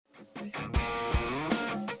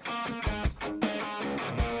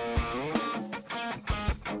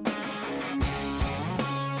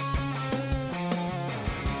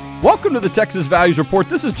Welcome to the Texas Values Report.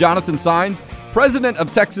 This is Jonathan Saenz, president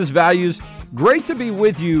of Texas Values. Great to be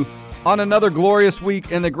with you on another glorious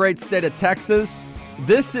week in the great state of Texas.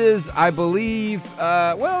 This is, I believe,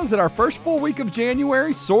 is it our first full week of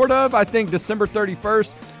January? Sort of. I think December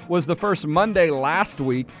 31st was the first Monday last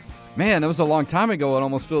week. Man, it was a long time ago. It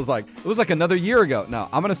almost feels like it was like another year ago. No,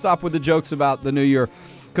 I'm going to stop with the jokes about the new year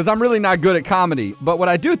because I'm really not good at comedy. But what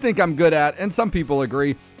I do think I'm good at, and some people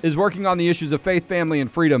agree, is working on the issues of faith, family, and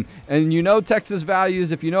freedom. And you know Texas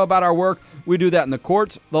Values, if you know about our work, we do that in the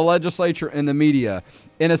courts, the legislature, and the media.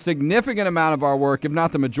 And a significant amount of our work, if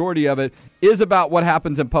not the majority of it, is about what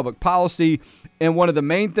happens in public policy. And one of the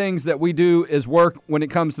main things that we do is work when it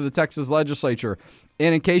comes to the Texas legislature.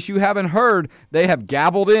 And in case you haven't heard, they have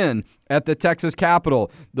gavelled in at the Texas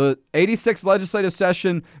Capitol. The 86th legislative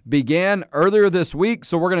session began earlier this week,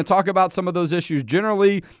 so we're going to talk about some of those issues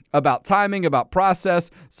generally, about timing, about process,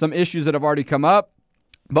 some issues that have already come up.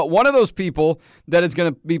 But one of those people that is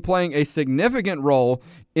going to be playing a significant role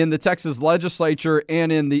in the Texas legislature and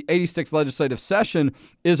in the 86th legislative session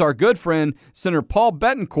is our good friend, Senator Paul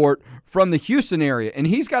Bettencourt from the Houston area. And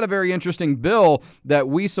he's got a very interesting bill that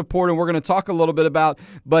we support and we're going to talk a little bit about.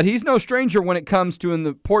 But he's no stranger when it comes to the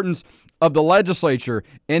importance of the legislature.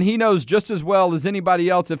 And he knows just as well as anybody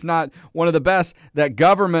else, if not one of the best, that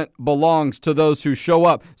government belongs to those who show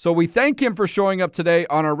up. So we thank him for showing up today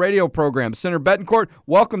on our radio program. Senator Bettencourt,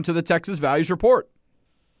 welcome to the Texas Values Report.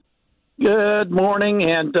 Good morning,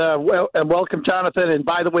 and welcome, Jonathan. And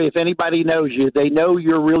by the way, if anybody knows you, they know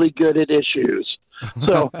you're really good at issues.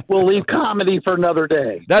 So we'll leave comedy for another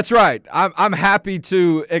day. That's right. I'm happy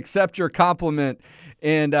to accept your compliment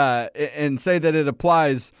and say that it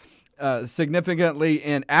applies significantly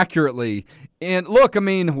and accurately. And look, I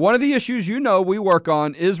mean, one of the issues we work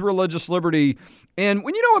on is religious liberty. And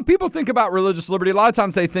when people think about religious liberty, a lot of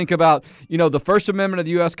times they think about, the First Amendment of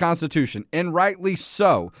the U.S. Constitution, and rightly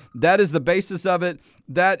so. That is the basis of it.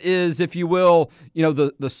 That is, if you will,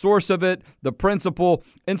 the source of it, the principle.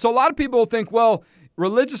 And so a lot of people think, well,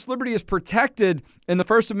 religious liberty is protected in the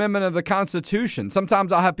First Amendment of the Constitution.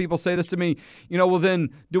 Sometimes I'll have people say this to me, well, then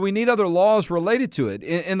do we need other laws related to it?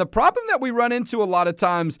 And the problem that we run into a lot of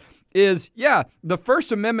times is, the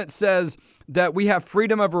First Amendment says that we have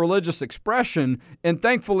freedom of religious expression, and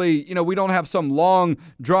thankfully, we don't have some long,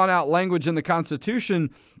 drawn-out language in the Constitution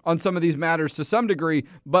on some of these matters to some degree,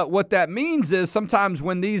 but what that means is sometimes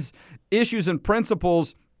when these issues and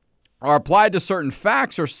principles are applied to certain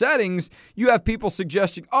facts or settings, you have people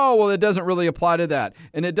suggesting, oh, well, it doesn't really apply to that,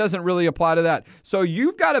 and it doesn't really apply to that. So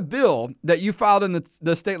you've got a bill that you filed in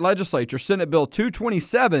the state legislature, Senate Bill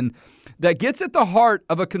 227, that gets at the heart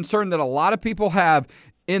of a concern that a lot of people have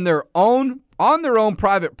on their own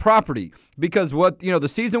private property, because the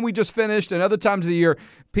season we just finished and other times of the year,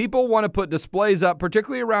 people want to put displays up,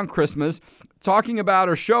 particularly around Christmas, talking about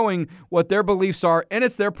or showing what their beliefs are, and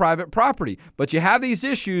it's their private property. But you have these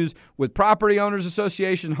issues with property owners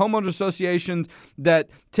associations, homeowners associations that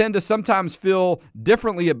tend to sometimes feel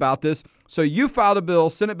differently about this. So you filed a bill,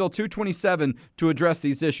 Senate Bill 227, to address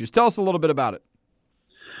these issues. Tell us a little bit about it.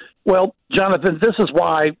 Well, Jonathan, this is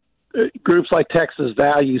why groups like Texas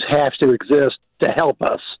Values have to exist to help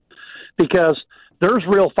us, because there's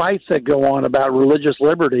real fights that go on about religious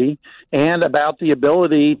liberty and about the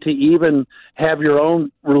ability to even have your own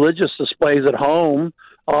religious displays at home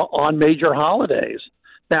on major holidays.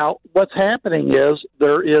 Now, what's happening is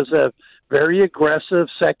there is a very aggressive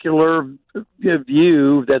secular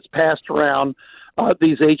view that's passed around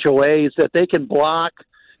these HOAs that they can block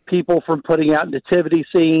people from putting out nativity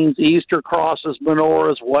scenes, Easter crosses,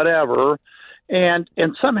 menorahs, whatever, and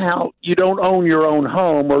somehow you don't own your own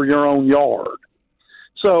home or your own yard.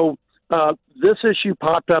 So this issue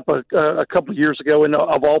popped up a couple of years ago in,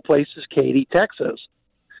 of all places, Katy, Texas.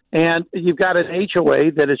 And you've got an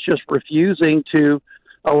HOA that is just refusing to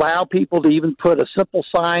allow people to even put a simple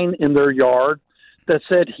sign in their yard that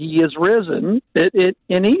said, "He is risen,"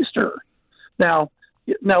 in Easter.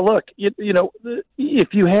 Now, look, if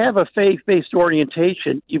you have a faith-based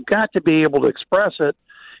orientation, you've got to be able to express it,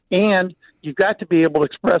 and you've got to be able to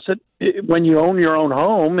express it when you own your own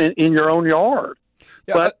home in your own yard.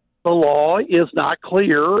 Yeah, but the law is not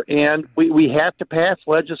clear, and we have to pass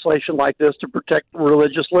legislation like this to protect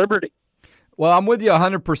religious liberty. Well, I'm with you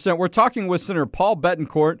 100%. We're talking with Senator Paul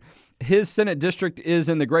Bettencourt. His Senate district is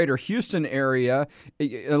in the greater Houston area.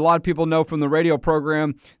 A lot of people know from the radio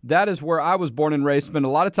program, that is where I was born and raised. Spent a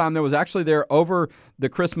lot of time there. Was actually there over the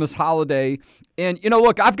Christmas holiday. And,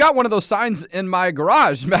 look, I've got one of those signs in my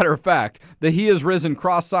garage, as a matter of fact, the He is Risen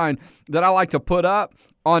cross sign that I like to put up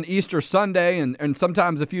on Easter Sunday and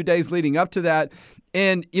sometimes a few days leading up to that.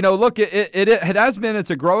 And, look, it has been,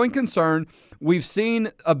 it's a growing concern. We've seen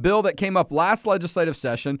a bill that came up last legislative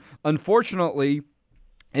session. Unfortunately,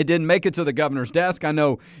 it didn't make it to the governor's desk. I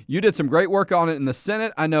know you did some great work on it in the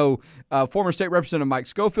Senate. I know former State Representative Mike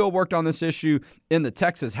Schofield worked on this issue in the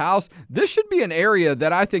Texas House. This should be an area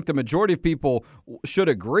that I think the majority of people should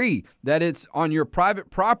agree that it's on your private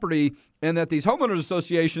property and that these homeowners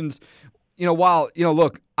associations, while,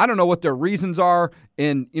 look, I don't know what their reasons are,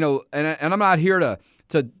 and I'm not here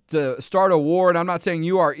to start a war, and I'm not saying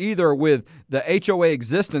you are either with the HOA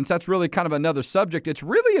existence. That's really kind of another subject. It's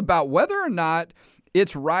really about whether or not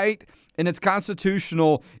it's right and it's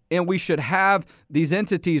constitutional, and we should have these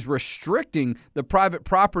entities restricting the private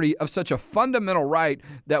property of such a fundamental right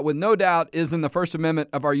that with no doubt is in the First Amendment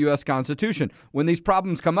of our U.S. Constitution. When these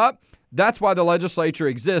problems come up, that's why the legislature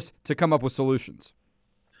exists, to come up with solutions.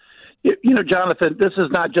 Jonathan, this is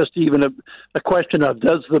not just even a question of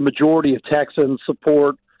does the majority of Texans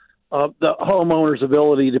support the homeowner's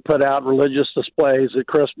ability to put out religious displays at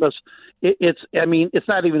Christmas. It's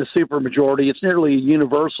not even a super majority. It's nearly a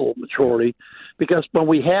universal majority, because when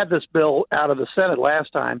we had this bill out of the Senate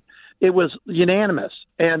last time, it was unanimous,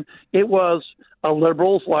 and it was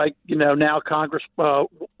liberals like, now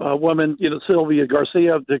Congresswoman, Sylvia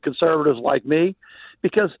Garcia, the conservatives like me,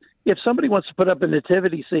 because if somebody wants to put up a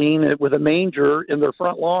nativity scene with a manger in their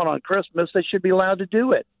front lawn on Christmas, they should be allowed to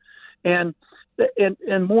do it. And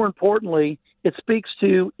more importantly, it speaks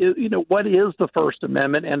to, what is the First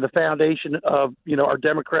Amendment and the foundation of, our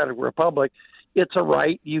democratic republic. It's a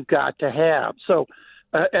right you've got to have. So,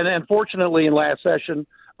 and unfortunately, in last session,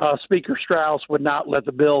 Speaker Strauss would not let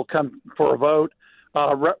the bill come for a vote.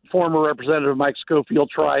 Former Representative Mike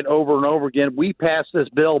Schofield tried over and over again. We passed this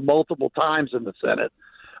bill multiple times in the Senate.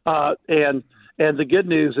 And the good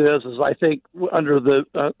news is I think under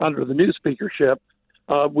the new speakership,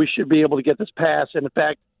 we should be able to get this passed. And in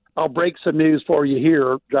fact, I'll break some news for you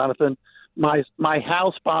here, Jonathan. My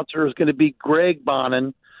House sponsor is going to be Greg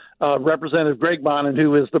Bonin, Representative Greg Bonin,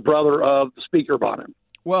 who is the brother of Speaker Bonin.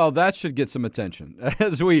 Well, that should get some attention. And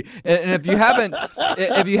if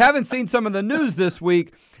you haven't seen some of the news this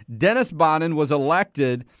week, Dennis Bonin was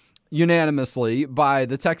elected unanimously by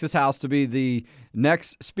the Texas House to be the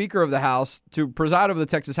next Speaker of the House, to preside over the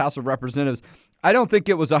Texas House of Representatives. I don't think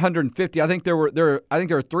it was 150. I think there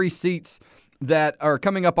are 3 seats that are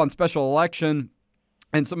coming up on special election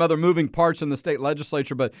and some other moving parts in the state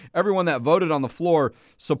legislature, but everyone that voted on the floor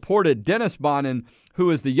supported Dennis Bonin,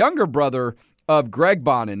 who is the younger brother of Greg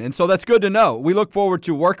Bonin. And so that's good to know. We look forward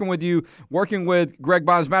to working with Greg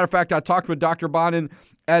Bonin. As a matter of fact, I talked with Dr. Bonin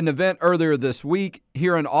at an event earlier this week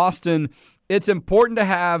here in Austin. It's important to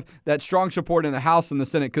have that strong support in the House and the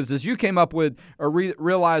Senate, because as you came up with or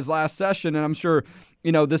realized last session, and I'm sure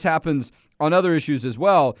this happens on other issues as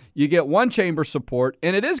well, you get one chamber support,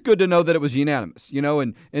 and it is good to know that it was unanimous.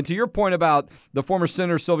 And to your point about the former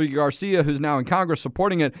Senator Sylvia Garcia, who's now in Congress,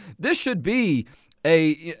 supporting it, this should be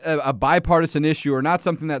a bipartisan issue, or not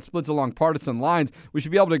something that splits along partisan lines. We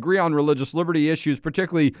should be able to agree on religious liberty issues,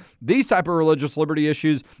 particularly these type of religious liberty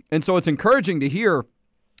issues. And so it's encouraging to hear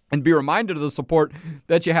and be reminded of the support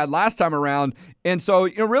that you had last time around. And so,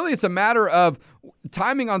 really it's a matter of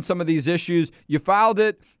timing on some of these issues. You filed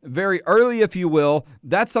it very early, if you will.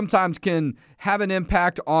 That sometimes can have an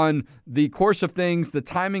impact on the course of things, the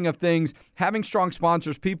timing of things, having strong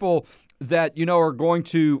sponsors, people that are going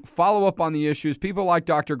to follow up on the issues, people like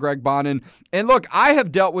Dr. Greg Bonin. And look, I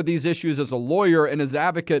have dealt with these issues as a lawyer and as an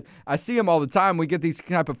advocate. I see them all the time. We get these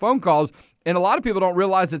type of phone calls, and a lot of people don't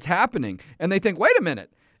realize it's happening. And they think, wait a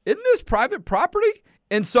minute, isn't this private property?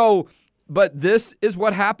 And so, but this is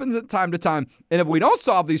what happens at time to time. And if we don't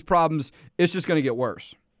solve these problems, it's just going to get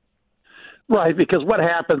worse. Right, because what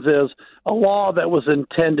happens is a law that was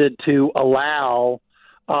intended to allow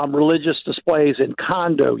religious displays in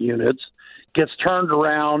condo units gets turned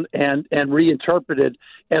around and reinterpreted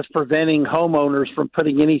as preventing homeowners from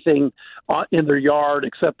putting anything in their yard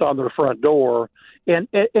except on their front door. And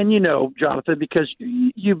Jonathan, because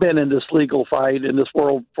you've been in this legal fight in this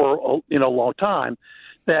world for a long time,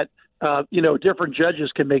 that different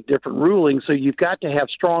judges can make different rulings. So you've got to have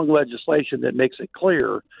strong legislation that makes it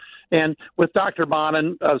clear. And with Dr.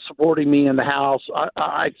 Bonin supporting me in the House,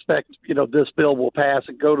 I expect this bill will pass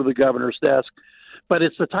and go to the governor's desk. But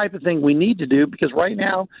it's the type of thing we need to do, because right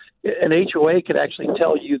now an HOA could actually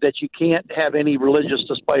tell you that you can't have any religious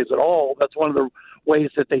displays at all. That's one of the ways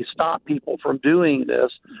that they stop people from doing this.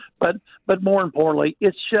 But more importantly,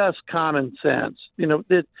 it's just common sense.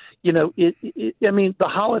 The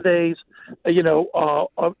holidays,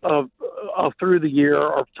 through the year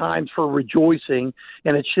are times for rejoicing,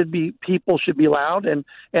 and people should be allowed. And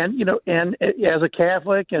as a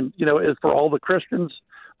Catholic, and as for all the Christians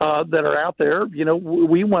that are out there,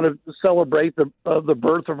 we want to celebrate the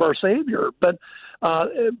birth of our Savior. But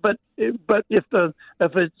if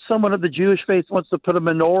someone of the Jewish faith wants to put a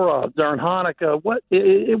menorah during Hanukkah,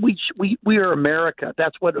 we are America.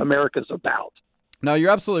 That's what America's about. No,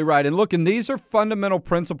 you're absolutely right. And look, and these are fundamental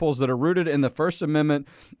principles that are rooted in the First Amendment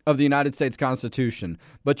of the United States Constitution.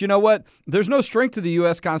 But you know what? There's no strength to the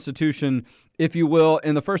U.S. Constitution, if you will,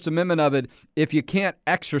 in the First Amendment of it, if you can't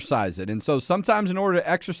exercise it. And so sometimes in order to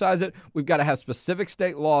exercise it, we've got to have specific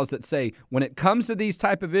state laws that say when it comes to these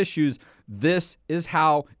type of issues, this is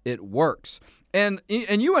how it works. And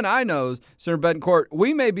you and I know, Senator Bettencourt,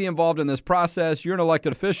 we may be involved in this process. You're an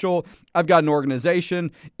elected official. I've got an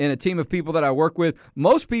organization and a team of people that I work with.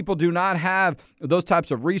 Most people do not have those types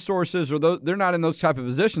of resources, or they're not in those type of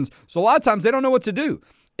positions. So a lot of times they don't know what to do.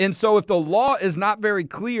 And so if the law is not very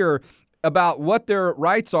clear about what their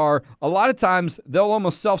rights are, a lot of times they'll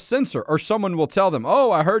almost self-censor, or someone will tell them,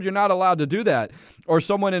 oh, I heard you're not allowed to do that. Or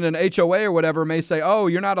someone in an HOA or whatever may say, oh,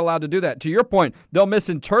 you're not allowed to do that. To your point, they'll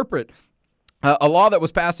misinterpret a law that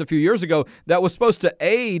was passed a few years ago that was supposed to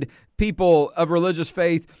aid people of religious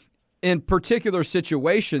faith in particular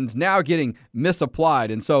situations, now getting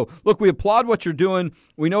misapplied. And so, look, we applaud what you're doing.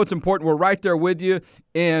 We know it's important. We're right there with you,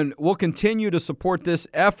 and we'll continue to support this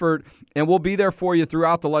effort, and we'll be there for you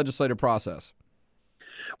throughout the legislative process.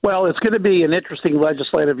 Well, it's going to be an interesting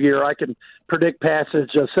legislative year. I can predict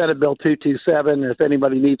passage of Senate Bill 227. If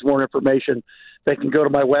anybody needs more information, they can go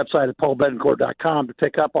to my website at paulbettencourt.com to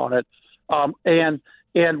pick up on it.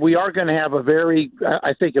 And we are going to have a very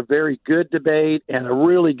good debate and a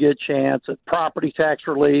really good chance at property tax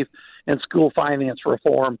relief and school finance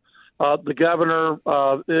reform. The governor,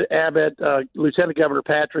 Abbott, Lieutenant Governor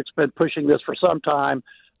Patrick's been pushing this for some time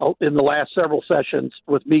in the last several sessions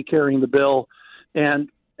with me carrying the bill. And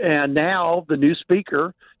now the new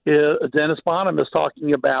speaker, Dennis Bonham, is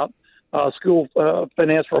talking about school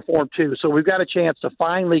finance reform too. So we've got a chance to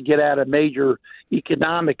finally get at a major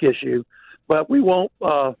economic issue, but we won't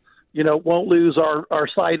lose our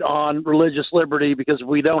sight on religious liberty, because if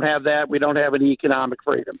we don't have that, we don't have any economic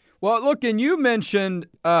freedom. Well, look, and you mentioned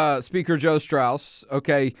Speaker Joe Straus,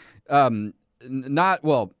 okay, to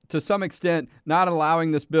some extent, not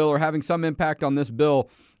allowing this bill or having some impact on this bill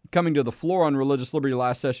coming to the floor on religious liberty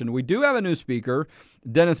last session. We do have a new speaker,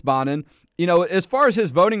 Dennis Bonnen. As far as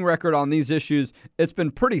his voting record on these issues, it's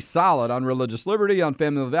been pretty solid on religious liberty, on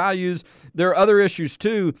family values. There are other issues,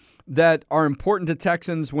 too, that are important to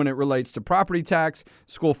Texans when it relates to property tax,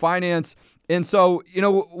 school finance. And so,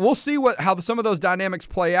 we'll see how some of those dynamics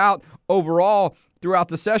play out overall throughout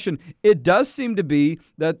the session. It does seem to be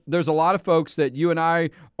that there's a lot of folks that you and I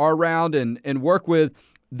are around and work with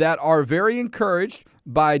that are very encouraged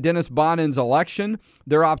by Dennis Bonnen's election.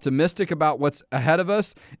 They're optimistic about what's ahead of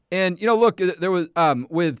us. And, look, there was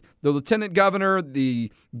with the lieutenant governor,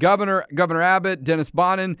 Governor Abbott, Dennis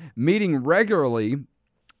Bonnen meeting regularly.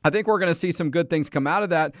 I think we're going to see some good things come out of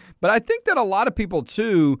that. But I think that a lot of people,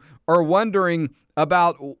 too, are wondering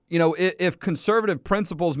about, if conservative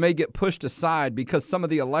principles may get pushed aside because some of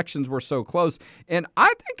the elections were so close. And I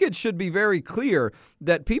think it should be very clear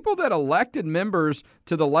that people that elected members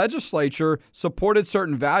to the legislature supported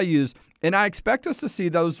certain values, and I expect us to see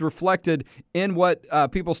those reflected in what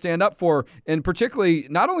people stand up for, and particularly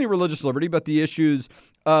not only religious liberty, but the issues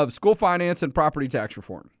of school finance and property tax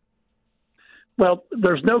reform. Well,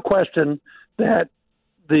 there's no question that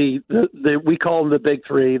we call them the big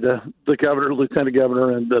three, the governor, lieutenant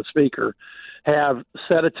governor, and the speaker, have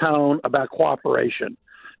set a tone about cooperation,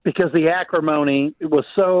 because the acrimony was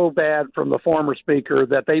so bad from the former speaker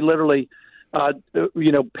that they literally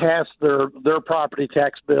passed their property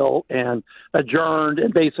tax bill and adjourned,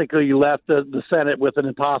 and basically left the Senate with an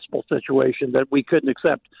impossible situation that we couldn't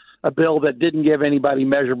accept a bill that didn't give anybody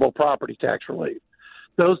measurable property tax relief.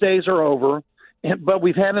 Those days are over. But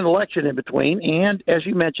we've had an election in between, and as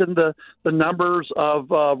you mentioned, the numbers of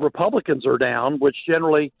Republicans are down, which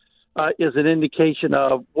generally is an indication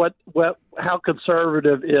of how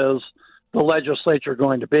conservative is the legislature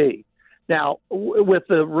going to be. Now, with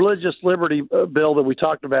the religious liberty bill that we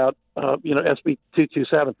talked about, SB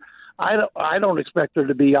 227, I don't expect there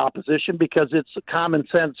to be opposition, because it's common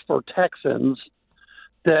sense for Texans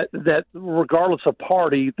that regardless of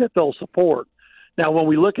party, that they'll support. Now, when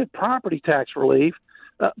we look at property tax relief,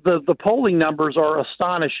 the polling numbers are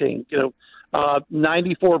astonishing.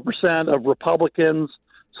 94% of Republicans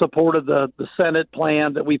supported the Senate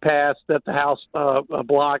plan that we passed at the House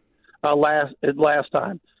block last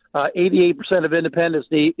time. 88% of independents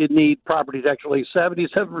need property tax relief.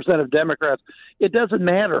 77% of Democrats. It doesn't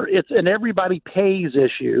matter. It's an everybody pays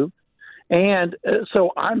issue, and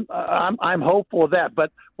so I'm hopeful of that.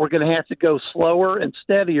 But we're going to have to go slower and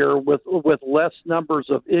steadier with less numbers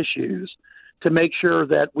of issues to make sure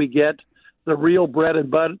that we get the real bread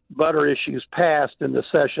and butter issues passed in the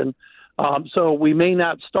session. So we may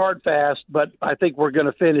not start fast, but I think we're going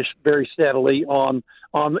to finish very steadily on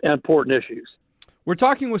important issues. We're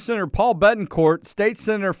talking with Senator Paul Bettencourt, state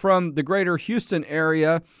senator from the greater Houston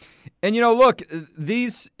area. And, look,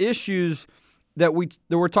 these issues that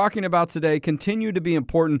we're talking about today continue to be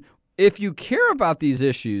important. If you care about these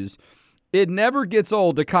issues, it never gets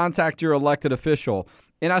old to contact your elected official.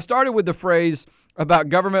 And I started with the phrase about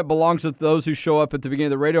government belongs to those who show up at the beginning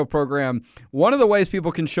of the radio program. One of the ways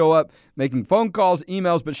people can show up, making phone calls,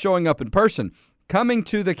 emails, but showing up in person, coming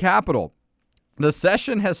to the Capitol. The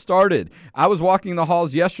session has started. I was walking the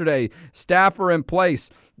halls yesterday. Staff are in place.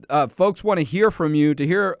 Folks want to hear from you, to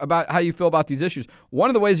hear about how you feel about these issues. One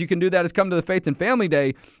of the ways you can do that is come to the Faith and Family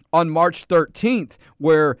Day on March 13th,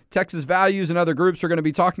 where Texas Values and other groups are going to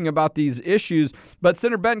be talking about these issues. But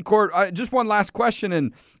Senator Bettencourt, just one last question,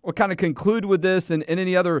 and we'll kind of conclude with this and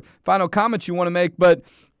any other final comments you want to make. But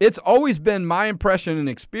it's always been my impression and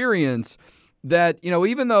experience that,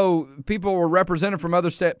 even though people were represented from other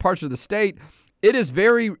parts of the state, it is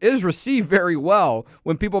received very well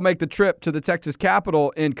when people make the trip to the Texas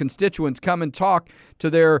Capitol and constituents come and talk to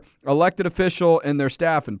their elected official and their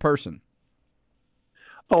staff in person.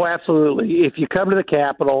 Oh, absolutely. If you come to the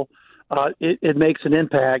Capitol, it makes an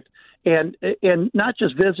impact. And not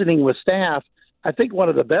just visiting with staff, I think one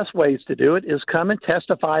of the best ways to do it is come and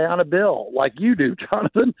testify on a bill like you do,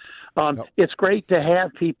 Jonathan. It's great to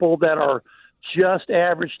have people that are just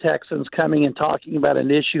average Texans coming and talking about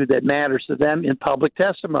an issue that matters to them in public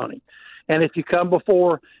testimony. And if you come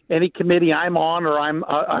before any committee I'm on or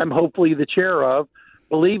I'm hopefully the chair of,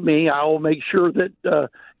 believe me, I will make sure that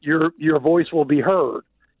your voice will be heard.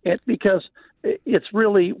 Because it's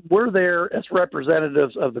really, we're there as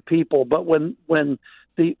representatives of the people. But when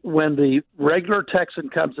the regular Texan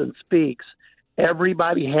comes and speaks,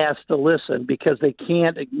 everybody has to listen because they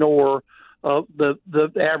can't ignore the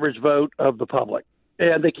average vote of the public.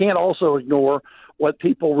 And they can't also ignore what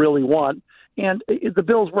people really want. And the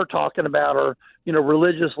bills we're talking about are,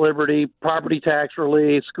 religious liberty, property tax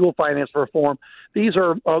relief, school finance reform. These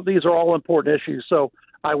are all important issues. So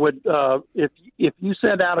I would, if you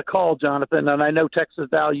send out a call, Jonathan, and I know Texas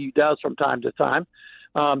Value does from time to time,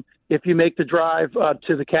 if you make the drive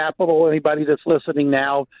to the Capitol, anybody that's listening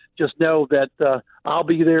now, just know that I'll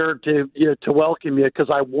be there to welcome you because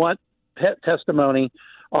I want testimony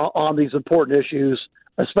on these important issues,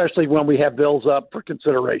 especially when we have bills up for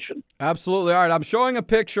consideration. Absolutely. All right. I'm showing a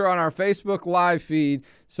picture on our Facebook Live feed,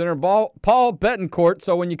 Senator Paul Bettencourt.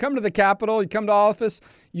 So when you come to the Capitol, you come to office,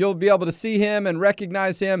 you'll be able to see him and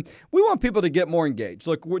recognize him. We want people to get more engaged.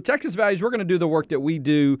 Look, Texas Values, we're going to do the work that we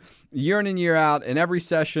do year in and year out in every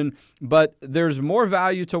session, but there's more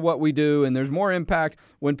value to what we do, and there's more impact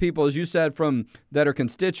when people, as you said, that are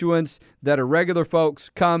constituents, that are regular folks,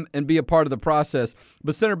 come and be a part of the process.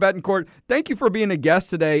 But Senator Bettencourt, thank you for being a guest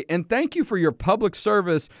today, and thank you for your public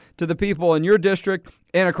service to the people in your district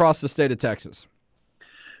and across the state of Texas.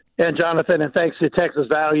 And Jonathan, and thanks to Texas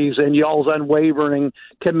Values and y'all's unwavering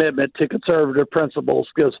commitment to conservative principles,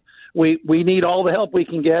 because we need all the help we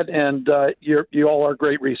can get, and you all are a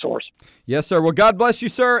great resource. Yes, sir. Well, God bless you,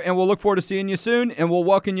 sir, and we'll look forward to seeing you soon, and we'll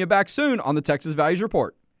welcome you back soon on the Texas Values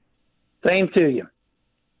Report. Same to you.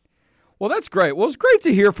 Well, that's great. Well, it's great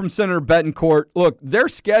to hear from Senator Bettencourt. Look, their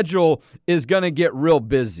schedule is going to get real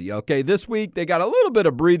busy, okay? This week, they got a little bit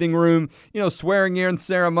of breathing room, swearing in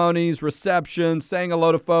ceremonies, receptions, saying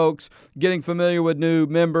hello to folks, getting familiar with new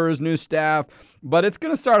members, new staff, but it's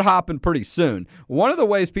going to start hopping pretty soon. One of the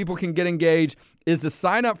ways people can get engaged is to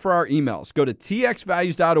sign up for our emails. Go to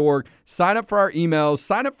txvalues.org, sign up for our emails,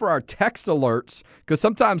 sign up for our text alerts, because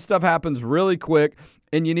sometimes stuff happens really quick,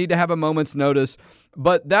 and you need to have a moment's notice.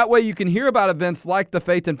 But that way you can hear about events like the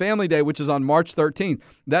Faith and Family Day, which is on March 13th.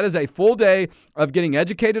 That is a full day of getting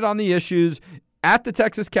educated on the issues at the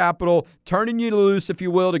Texas Capitol, turning you loose, if you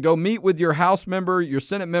will, to go meet with your House member, your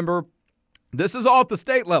Senate member. This is all at the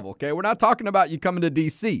state level, okay? We're not talking about you coming to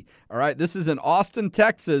D.C., all right? This is in Austin,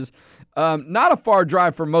 Texas. Not a far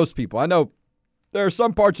drive for most people. I know there are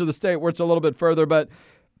some parts of the state where it's a little bit further, but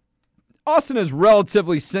Austin is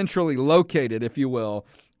relatively centrally located, if you will.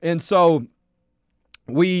 And so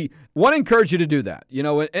we want to encourage you to do that.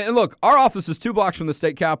 And look, our office is 2 blocks from the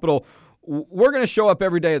state capitol. We're going to show up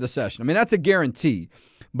every day of the session. I mean, that's a guarantee.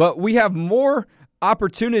 But we have more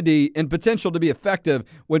opportunity and potential to be effective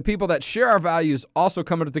when people that share our values also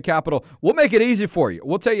come into the Capitol. We'll make it easy for you.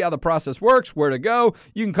 We'll tell you how the process works, where to go.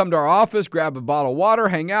 You can come to our office, grab a bottle of water,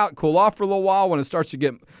 hang out, cool off for a little while when it starts to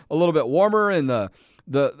get a little bit warmer and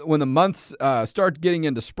when the months start getting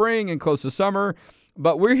into spring and close to summer.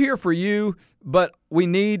 But we're here for you, but we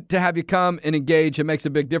need to have you come and engage. It makes a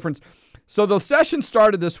big difference. So the session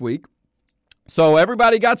started this week. So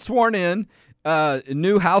everybody got sworn in.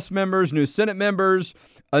 New House members, new Senate members,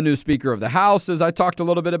 a new Speaker of the House. As I talked a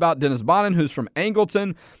little bit about Dennis Bonnen, who's from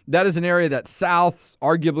Angleton. That is an area that's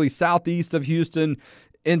arguably southeast of Houston,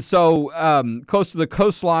 and so close to the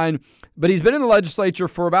coastline. But he's been in the legislature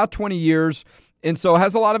for about 20 years, and so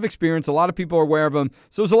has a lot of experience. A lot of people are aware of him.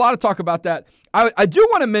 So there's a lot of talk about that. I do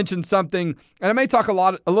want to mention something, and I may talk a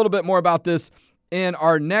little bit more about this in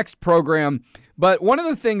our next program. But one of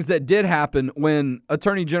the things that did happen when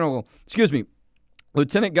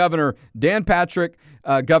Lieutenant Governor Dan Patrick,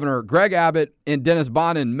 Governor Greg Abbott, and Dennis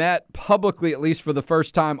Bonnen met publicly, at least for the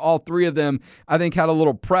first time, all three of them, I think, had a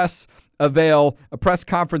little press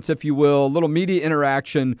conference, if you will, a little media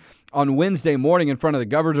interaction on Wednesday morning in front of the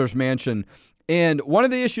governor's mansion. And one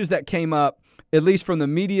of the issues that came up, at least from the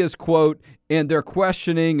media's quote and their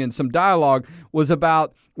questioning and some dialogue, was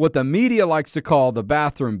about what the media likes to call the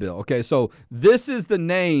bathroom bill. Okay, so this is the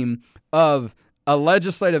name of a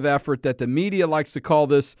legislative effort that the media likes to call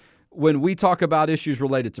this when we talk about issues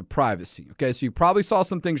related to privacy. Okay, so you probably saw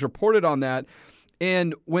some things reported on that.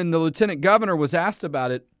 And when the lieutenant governor was asked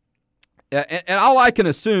about it, and all I can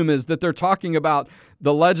assume is that they're talking about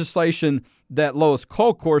the legislation that Lois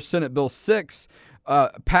Kolkhorst, Senate Bill 6,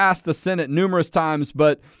 passed the Senate numerous times,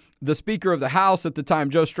 but the Speaker of the House at the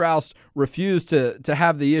time, Joe Straus, refused to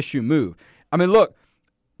have the issue move. I mean, look,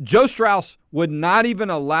 Joe Straus would not even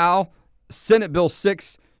allow Senate Bill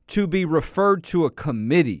 6 to be referred to a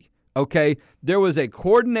committee, okay? There was a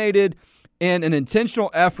coordinated and an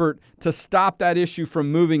intentional effort to stop that issue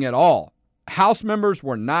from moving at all. House members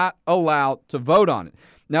were not allowed to vote on it.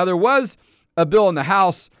 Now, there was a bill in the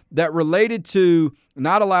House that related to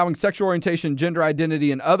not allowing sexual orientation, gender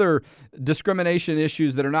identity, and other discrimination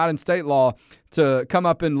issues that are not in state law to come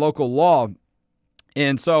up in local law.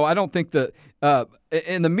 And so I don't think that,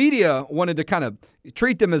 and the media wanted to kind of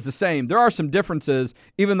treat them as the same. There are some differences,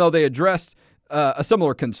 even though they addressed a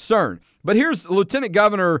similar concern. But here's Lieutenant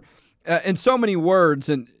Governor in so many words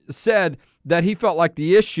and said that he felt like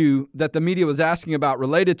the issue that the media was asking about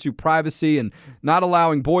related to privacy and not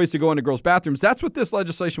allowing boys to go into girls' bathrooms. That's what this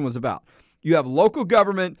legislation was about. You have local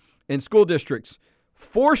government and school districts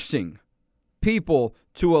forcing people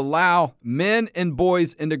to allow men and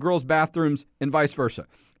boys into girls' bathrooms and vice versa.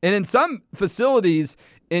 And in some facilities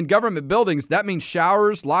in government buildings, that means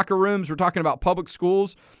showers, locker rooms. We're talking about public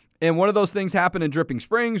schools. And one of those things happened in Dripping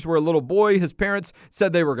Springs where a little boy, his parents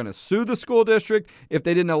said they were going to sue the school district if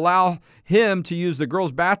they didn't allow him to use the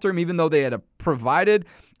girls' bathroom, even though they had provided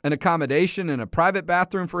an accommodation and a private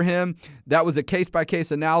bathroom for him. That was a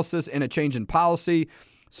case-by-case analysis and a change in policy.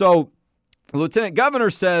 So the Lieutenant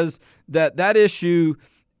Governor says that issue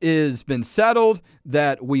has been settled,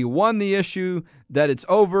 that we won the issue, that it's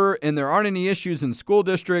over, and there aren't any issues in school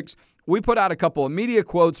districts. We put out a couple of media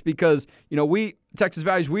quotes because, Texas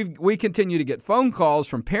Values, we continue to get phone calls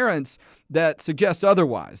from parents that suggest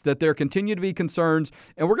otherwise, that there continue to be concerns.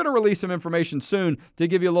 And we're going to release some information soon to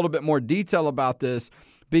give you a little bit more detail about this,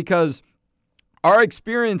 because our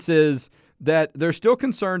experience is that there's still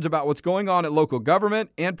concerns about what's going on at local government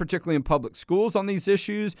and particularly in public schools on these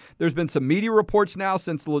issues. There's been some media reports now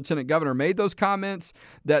since the Lieutenant Governor made those comments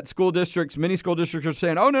that many school districts are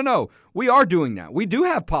saying, oh, no, we are doing that. We do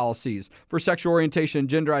have policies for sexual orientation and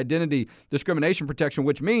gender identity discrimination protection,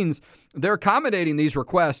 which means they're accommodating these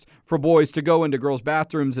requests for boys to go into girls'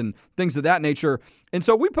 bathrooms and things of that nature. And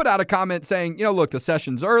so we put out a comment saying, look, the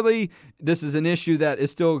session's early. This is an issue that is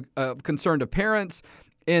still of concern to parents.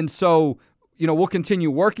 And so we'll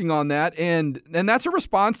continue working on that. And that's a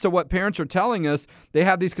response to what parents are telling us. They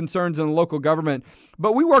have these concerns in the local government.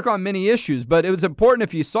 But we work on many issues. But it was important,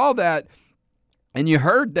 if you saw that and you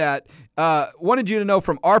heard that, wanted you to know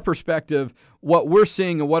from our perspective what we're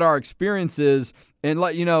seeing and what our experience is, and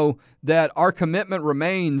let you know that our commitment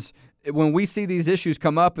remains. When we see these issues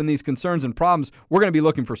come up and these concerns and problems, we're going to be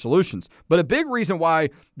looking for solutions. But a big reason why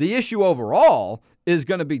the issue overall is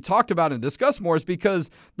going to be talked about and discussed more is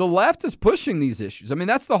because the left is pushing these issues. I mean,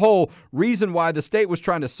 that's the whole reason why the state was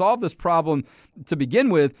trying to solve this problem to begin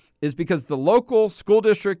with, is because the local school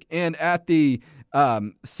district and at the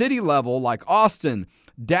city level, like Austin,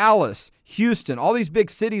 Dallas, Houston, all these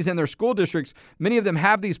big cities and their school districts, many of them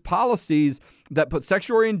have these policies that put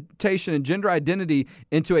sexual orientation and gender identity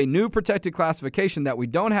into a new protected classification that we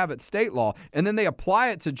don't have at state law. And then they apply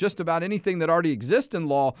it to just about anything that already exists in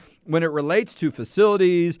law when it relates to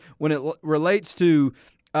facilities, when it relates to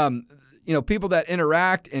people that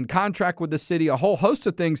interact and contract with the city, a whole host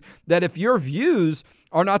of things that if your views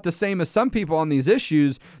are not the same as some people on these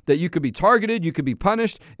issues, that you could be targeted, you could be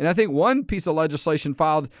punished. And I think one piece of legislation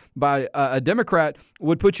filed by a Democrat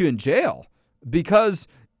would put you in jail because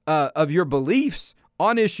of your beliefs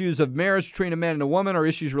on issues of marriage between a man and a woman or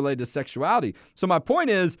issues related to sexuality. So my point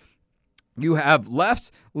is, you have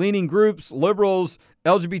left-leaning groups, liberals,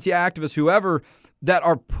 LGBT activists, whoever, that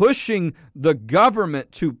are pushing the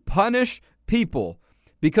government to punish people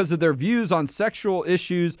because of their views on sexual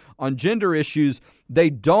issues, on gender issues.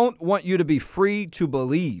 They don't want you to be free to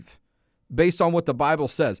believe based on what the Bible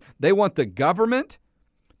says. They want the government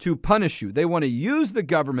to punish you. They want to use the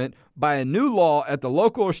government by a new law at the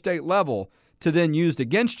local or state level to then used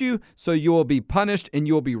against you, so you will be punished and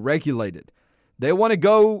you will be regulated. They want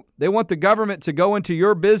the government to go into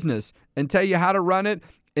your business and tell you how to run it,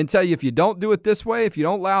 and tell you if you don't do it this way, if you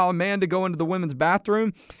don't allow a man to go into the women's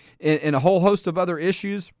bathroom and a whole host of other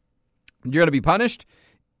issues, you're going to be punished.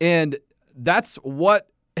 And that's what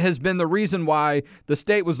has been the reason why the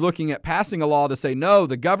state was looking at passing a law to say, no,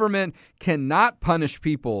 the government cannot punish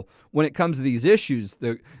people when it comes to these issues.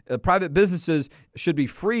 The private businesses should be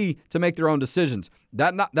free to make their own decisions.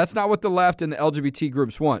 That's not what the left and the LGBT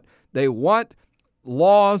groups want. They want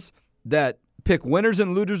laws that pick winners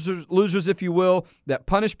and losers, if you will, that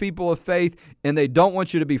punish people of faith, and they don't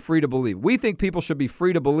want you to be free to believe. We think people should be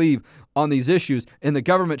free to believe on these issues, and the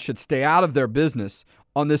government should stay out of their business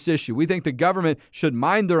on this issue. We think the government should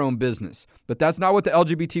mind their own business, but that's not what the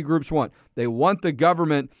LGBT groups want. They want the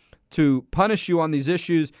government to punish you on these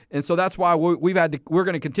issues, and so that's why we're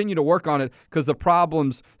going to continue to work on it, because the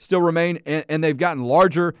problems still remain, and they've gotten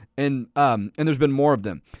larger, and there's been more of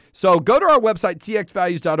them. So go to our website,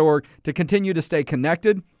 txvalues.org, to continue to stay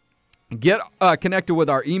connected. Get connected with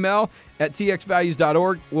our email at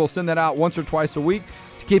txvalues.org. We'll send that out once or twice a week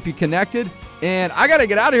to keep you connected. And I got to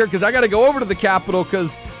get out of here because I got to go over to the Capitol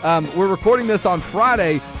because we're recording this on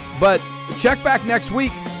Friday. But check back next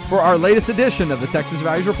week for our latest edition of the Texas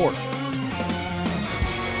Values Report.